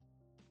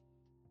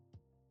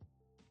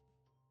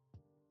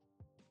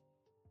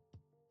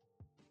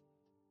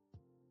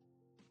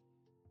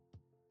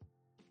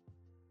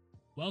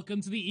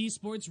Welcome to the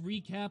eSports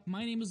Recap.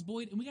 My name is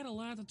Boyd, and we got a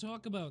lot to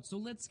talk about, so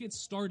let's get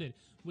started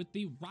with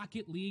the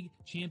Rocket League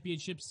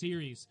Championship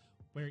Series,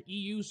 where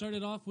EU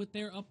started off with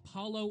their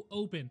Apollo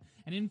Open,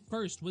 and in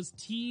first was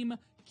Team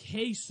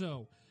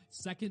Queso,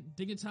 second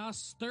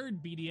Dignitas,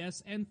 third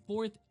BDS, and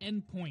fourth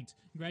Endpoint.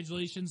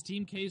 Congratulations,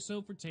 Team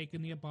Queso, for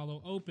taking the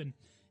Apollo Open.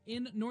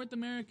 In North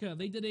America,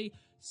 they did a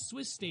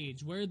Swiss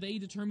stage where they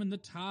determined the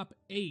top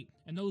 8,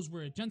 and those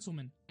were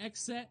Gentlemen,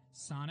 Xset,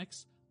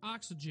 Sonics,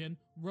 Oxygen,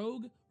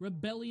 Rogue,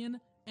 Rebellion,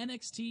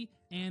 NXT,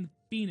 and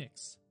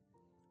Phoenix.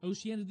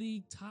 Oceania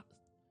did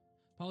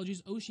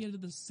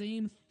the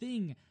same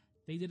thing.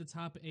 They did a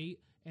top 8,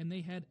 and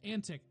they had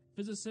Antic,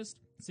 Physicist,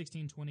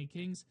 1620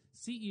 Kings,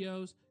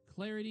 CEOs,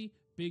 Clarity,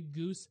 Big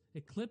Goose,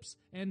 Eclipse,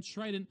 and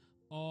Trident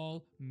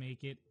all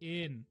make it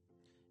in.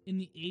 In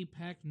the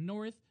APAC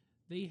North,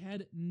 they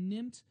had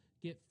Nimt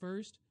get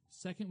first,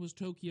 second was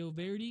Tokyo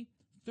Verdy,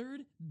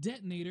 third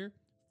Detonator,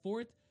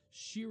 fourth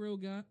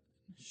Shirogane,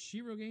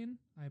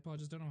 I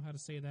apologize, don't know how to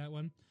say that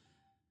one.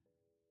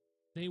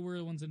 They were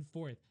the ones in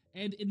fourth.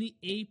 And in the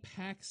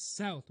APAC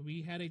South,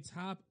 we had a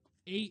top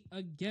 8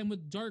 again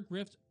with Dark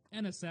Rift,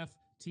 NSF,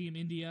 Team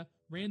India,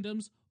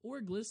 Randoms,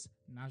 Orglis,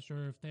 not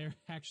sure if they're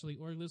actually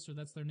Orglis or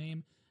that's their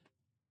name,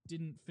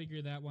 didn't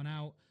figure that one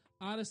out.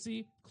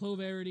 Odyssey,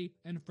 Cloverity,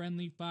 and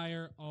Friendly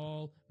Fire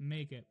all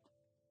make it.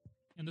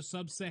 In the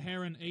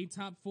Sub-Saharan, a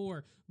top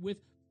 4 with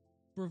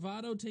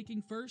Bravado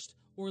taking first,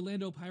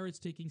 Orlando Pirates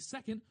taking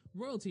second,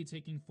 Royalty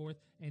taking fourth,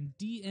 and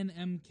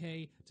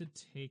DNMK to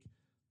take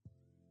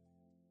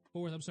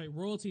fourth.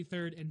 Royalty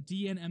third, and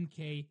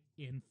DNMK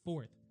in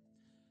fourth.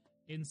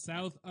 In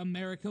South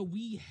America,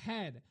 we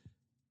had...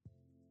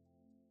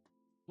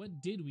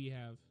 What did we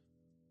have?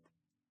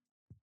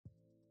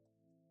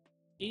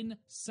 In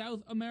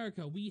South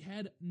America, we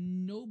had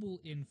Noble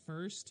in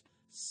first,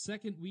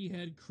 second we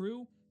had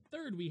Crew,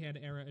 third we had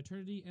Era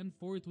Eternity, and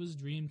fourth was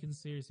Dream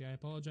Conspiracy. I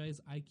apologize,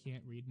 I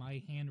can't read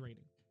my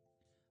handwriting.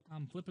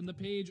 I'm flipping the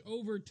page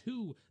over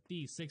to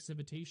the 6th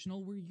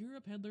Invitational, where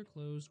Europe had their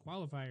closed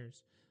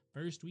qualifiers.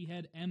 First, we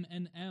had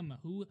MNM,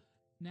 who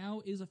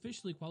now is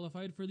officially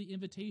qualified for the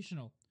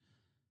Invitational.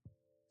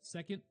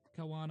 Second,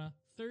 Kawana.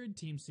 Third,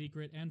 Team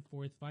Secret. And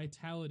fourth,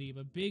 Vitality.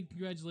 But big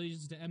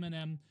congratulations to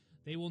MNM.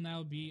 They will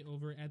now be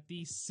over at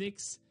the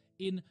 6th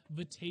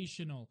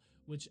Invitational,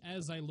 which,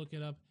 as I look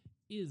it up,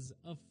 is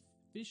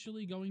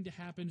officially going to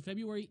happen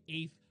February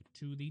 8th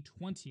to the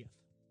 20th.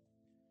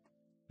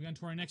 Moving on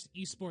to our next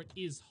esport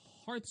is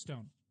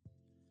Hearthstone,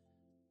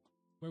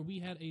 where we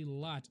had a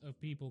lot of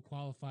people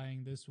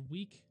qualifying this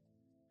week.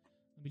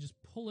 Let me just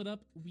pull it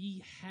up.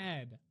 We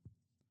had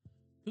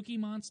Cookie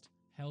Monst,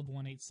 Held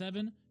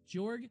 187,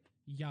 Jorg,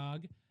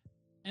 Yog,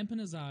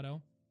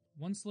 Empanizado,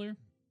 Wunsler,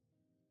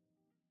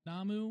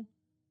 Namu,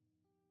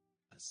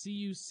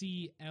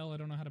 CUCL, I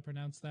don't know how to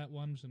pronounce that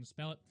one, I'm just going to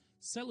spell it,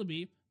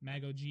 Celebi,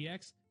 Mago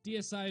GX,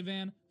 DSI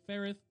Van,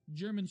 Ferrith,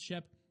 German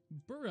Shep,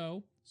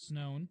 Burrow,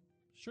 Snone,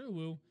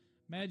 Sherwoo,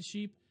 Mad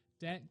Sheep,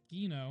 Dat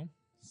Gino,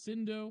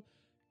 Sindo,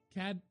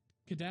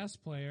 Kadas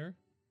Player,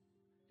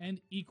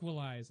 and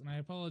Equalize. And I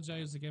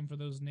apologize again for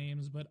those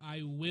names, but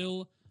I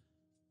will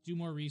do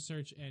more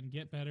research and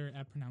get better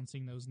at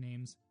pronouncing those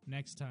names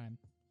next time.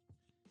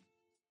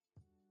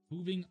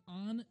 Moving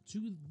on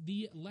to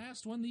the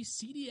last one, the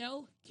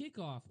CDL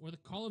Kickoff, or the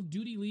Call of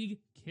Duty League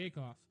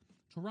Kickoff.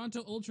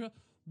 Toronto Ultra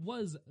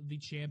was the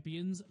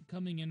champions,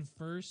 coming in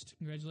first.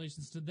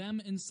 Congratulations to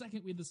them. In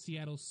second, we had the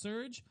Seattle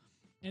Surge.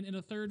 And in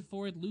a third,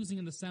 fourth, losing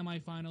in the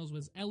semifinals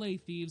was LA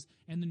Thieves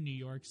and the New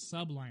York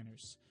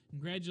Subliners.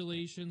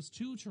 Congratulations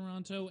to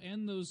Toronto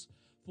and those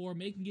four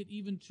making it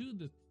even to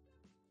the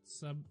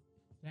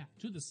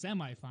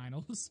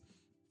semifinals.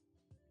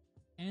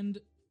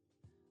 And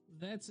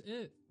that's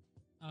it.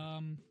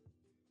 I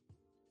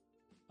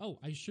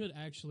should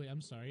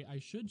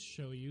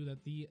show you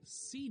that the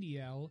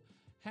CDL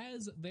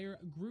has their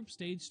group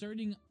stage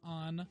starting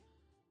on,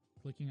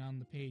 clicking on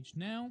the page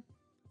now,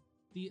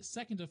 the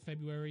 2nd of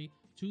February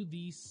to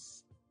the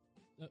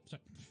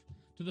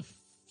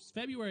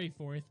February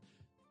 4th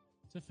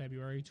to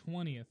February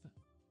 20th.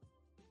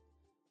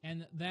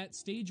 And that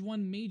Stage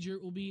 1 Major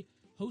will be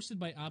hosted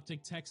by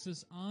Optic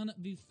Texas on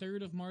the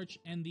 3rd of March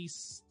and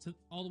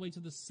all the way to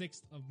the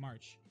 6th of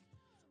March.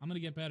 I'm going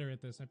to get better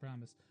at this, I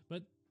promise.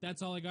 But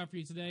that's all I got for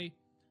you today.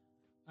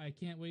 I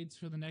can't wait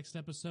for the next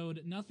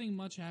episode. Nothing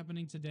much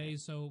happening today,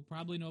 so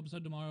probably no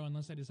episode tomorrow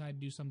unless I decide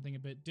to do something a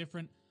bit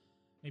different.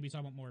 Maybe talk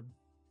about more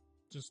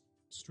just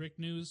strict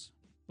news.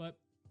 But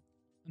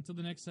until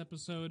the next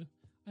episode,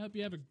 I hope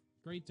you have a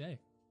great day.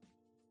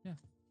 Yeah.